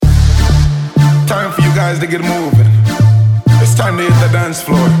guys to get moving. It's time to hit the dance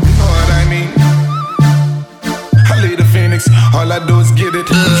floor. You know what I mean? I lead the Phoenix, all I do is get it.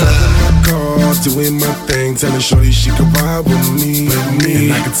 Driving my car, doing my thing, telling shorty she can ride with me.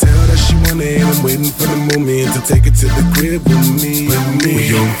 And I can tell that she wanna it. I'm waiting for the moment to take it to the crib with me.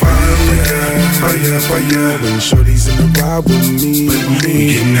 We on fire, fire, fire. When shorty's in the ride with me.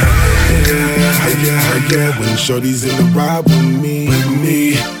 We getting higher, higher, higher. When shorty's in the ride with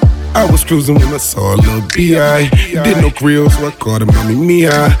me. I was cruising when I saw a little B.I. Didn't know Creole, so I called her Mommy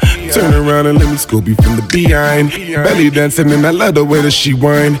Mia. Turn around and let me scoop you from the behind. Belly dancing and I love the way that she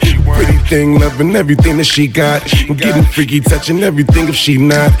whine. Pretty thing, loving everything that she got. Getting freaky, touching everything if she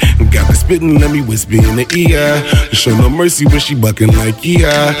not. Got the spitting, let me whisper in the ear. Show no mercy when she bucking like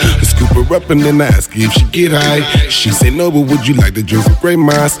yeah. Scoop her up and then I ask her if she get high. She say no, but would you like to drink some Grey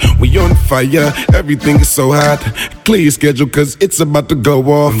Moss? We on fire, everything is so hot. Clear your schedule cause it's about to go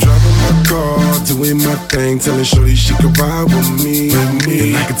off. My car, doing my thing, telling shorty she can ride with me.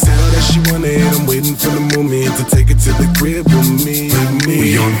 And I can tell that she want it. I'm waiting for the moment to take it to the crib with me.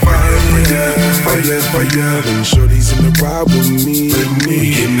 We on fire, fire, fire. When shorty's in the ride with me.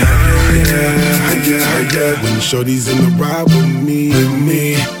 We getting higher, higher, higher. When shorty's in the ride with me.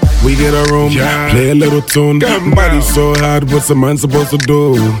 We get a room, play a little tune. Body so hard, what's a man supposed to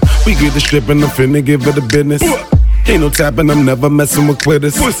do? We get the strip and I'm finna give her the business. Ain't no tapping, I'm never messing with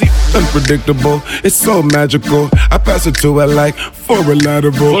quitters. Pussy, unpredictable, it's so magical. I pass it to her like for a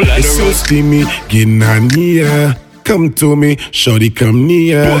lateral. It's so steamy, getting on here. Come to me, shorty, come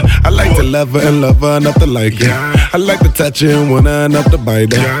near. I like to love her and love her enough to like her. I like to touch her and want her enough to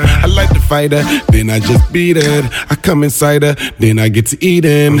bite her. I like to fight her, then I just beat it. I come inside her, then I get to eat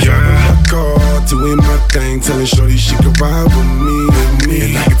him. Driving my car, doing my thing, telling shorty she can ride with me.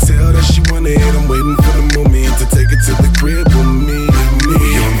 And I can tell that she want it. I'm waiting for the moment to take it to the crib with me.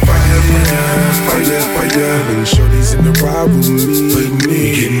 We on fire, fire, fire. When shorty's in the ride with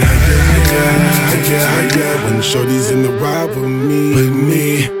me. Getting higher, higher, higher. When shorty's in the ride with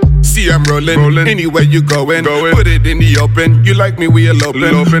me. See I'm rolling, anywhere you going. Put it in the open, you like me, we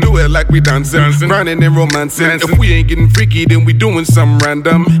eloping. Do it like we dancing, grinding and romancing. If we ain't getting freaky, then we doing something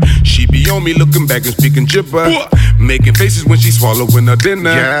random. She be on me looking back and speaking gibber. Making faces when she swallowing her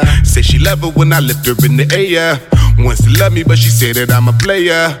dinner. Say she love it when I lift her in the air. Wants to love me, but she said that I'm a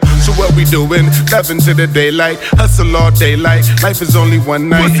player. So what we doing? Loving to the daylight, hustle all daylight. Life is only one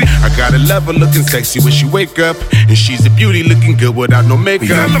night. I gotta love her looking sexy when she wake up, and she's a beauty looking good without no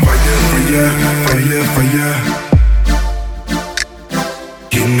makeup. Fire, fire, fire.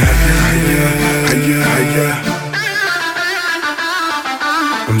 Getting higher, higher, higher.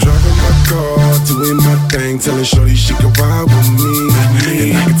 I'm driving my car, doing my thing, telling shorty she can ride with me.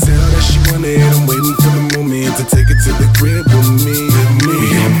 And I can tell that she want it. I'm waiting for the moment to take it to the crib with me. We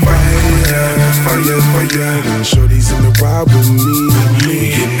on fire, fire, fire. When shorty's in the ride with me.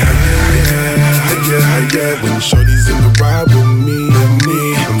 We getting higher, higher, higher. When shorty's in the ride with me.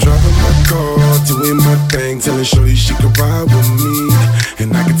 I'm driving my car, doing my thing, telling shorty she can ride with me.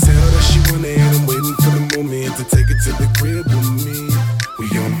 And I can tell that she want it. I'm waiting for the moment to take it to the crib with me. We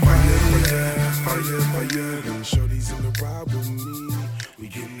on fire, fire, fire. When shorty's in the ride with me.